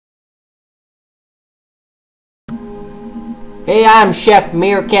Hey, I'm Chef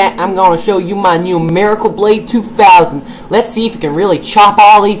Meerkat. I'm going to show you my new Miracle Blade 2000. Let's see if it can really chop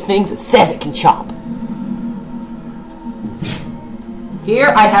all these things it says it can chop. Here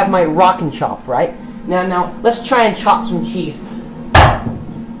I have my rock and chop, right? Now, let's try and chop some cheese.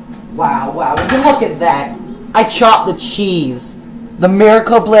 Wow, would you look at that? I chopped the cheese. The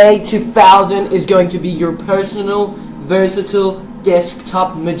Miracle Blade 2000 is going to be your personal, versatile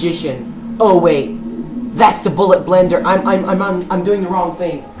desktop magician. Oh wait, that's the bullet blender. I'm doing the wrong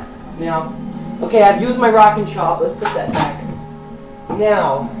thing. Now, okay, I've used my rock and chop. Let's put that back.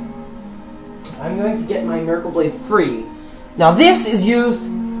 Now, I'm going to get my Miracle Blade free. Now this is used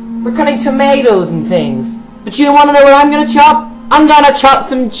for cutting tomatoes and things. But you want to know what I'm gonna chop? I'm gonna chop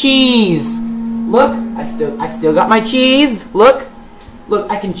some cheese. Look, I still got my cheese. Look,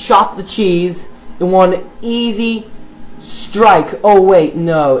 I can chop the cheese in one easy strike. Oh wait,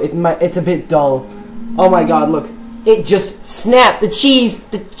 no, it's a bit dull. Oh my God, look, it just snapped. The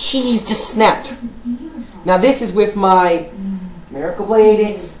cheese just snapped. Now this is with my Miracle Blade.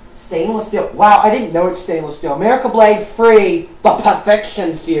 It's stainless steel. Wow, I didn't know it's stainless steel. Miracle Blade Free, the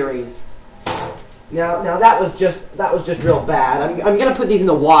Perfection series. Now that was just real bad. I'm gonna put these in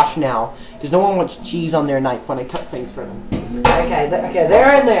the wash now because no one wants cheese on their knife when I cut things for them. Okay,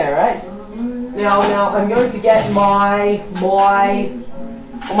 they're in there, right? Now I'm going to get my.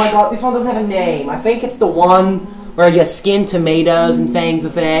 Oh my God, this one doesn't have a name. I think it's the one where you skin tomatoes and things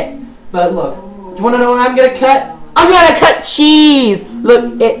with it. But look, do you want to know what I'm gonna cut? I'm gonna cut cheese!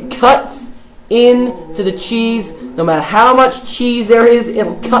 Look, it cuts into the cheese. No matter how much cheese there is,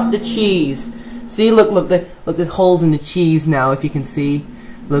 it'll cut the cheese. See, look, there's holes in the cheese now, if you can see.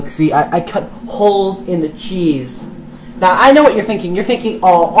 Look, see, I cut holes in the cheese. Now, I know what you're thinking. You're thinking,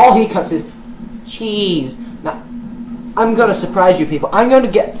 oh, all he cuts is cheese. Now, I'm gonna surprise you people. I'm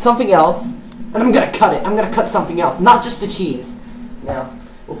gonna get something else, and I'm gonna cut it. I'm gonna cut something else, not just the cheese. Now,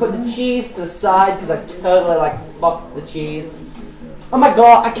 we'll put the cheese to the side because I totally fucked the cheese. Oh my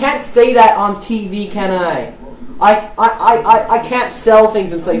God, I can't say that on TV, can I? I can't sell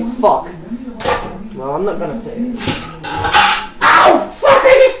things and say fuck. Well, I'm not gonna say it. Ow! Fuck!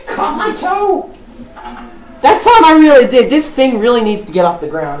 I just cut my toe. That time I really did. This thing really needs to get off the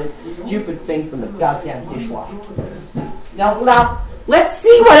ground. It's a stupid thing from the goddamn dishwasher. Now, let's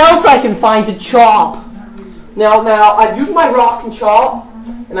see what else I can find to chop. Now, I've used my rock and chop.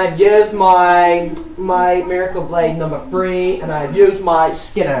 And I've used my Miracle Blade number 3, and I've used my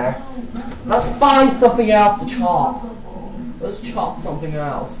Skinner. Let's find something else to chop. Let's chop something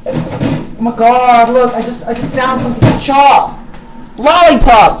else. Oh my God! Look, I just found something to chop.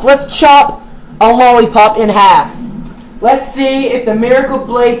 Lollipops. Let's chop a lollipop in half. Let's see if the Miracle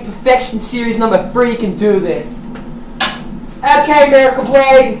Blade Perfection Series number 3 can do this. Okay, Miracle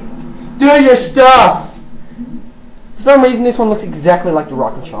Blade, do your stuff. For some reason, this one looks exactly like the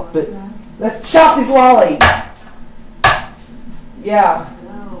rock and chop, but let's chop this lolly. Yeah.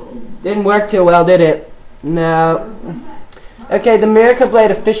 Didn't work too well, did it? No. Okay, the Miracle Blade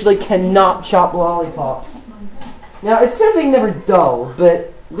officially cannot chop lollipops. Now, it says they never dull,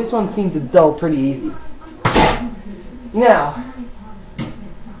 but this one seemed to dull pretty easy. Now,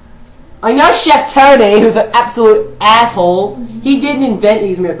 I know Chef Tony, who's an absolute asshole, he didn't invent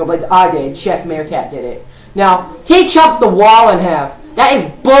these Miracle Blades. I did. Chef Meerkat did it. Now, he chops the wall in half. That is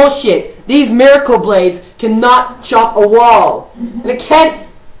bullshit. These Miracle Blades cannot chop a wall. And it can't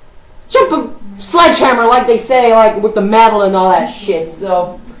chop a sledgehammer like they say, like with the metal and all that shit.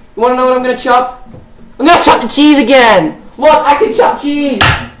 So, you want to know what I'm going to chop? I'm going to chop the cheese again. Look, I can chop cheese.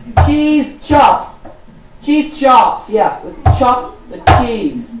 Cheese chop. Cheese chops. Yeah, chop the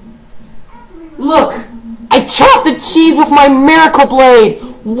cheese. Look, I chopped the cheese with my Miracle Blade.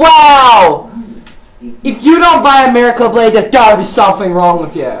 Wow. If you don't buy a Miracle Blade, there's gotta be something wrong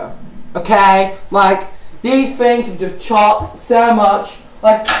with you. Okay? Like, these things have just chopped so much.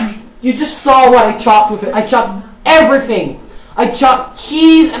 Like, you just saw what I chopped with it. I chopped everything. I chopped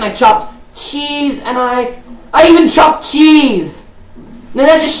cheese, and I chopped cheese, and I even chopped cheese. Now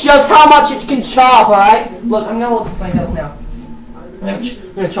that just shows how much it can chop, alright? Look, I'm gonna look at something else now. I'm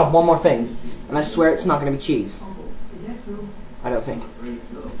gonna chop one more thing. And I swear it's not gonna be cheese. I don't think.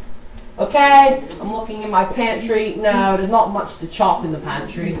 Okay, I'm looking in my pantry. No, there's not much to chop in the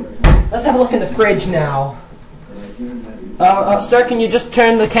pantry. Let's have a look in the fridge now. Sir, can you just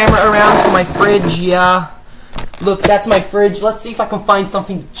turn the camera around for my fridge? Yeah. Look, that's my fridge. Let's see if I can find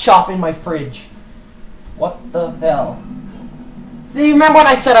something to chop in my fridge. What the hell? See, remember when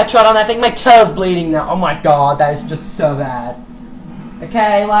I said I trod on that thing? My toe's bleeding now. Oh my God, that is just so bad.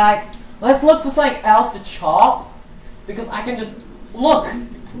 Okay, like, let's look for something else to chop. Because I can just... Look!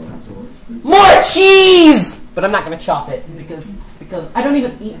 More cheese! but I'm not gonna chop it because I don't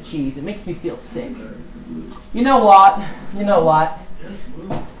even eat cheese. It makes me feel sick. You know what? You know what?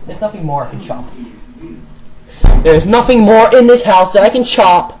 There's nothing more I can chop. There's nothing more in this house that I can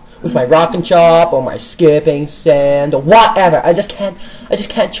chop with my rock and chop or my skipping sand or whatever. I just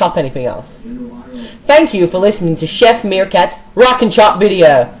can't chop anything else. Thank you for listening to Chef Meerkat Rock and Chop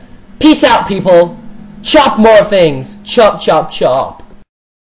video. Peace out, people. Chop more things. Chop, chop, chop.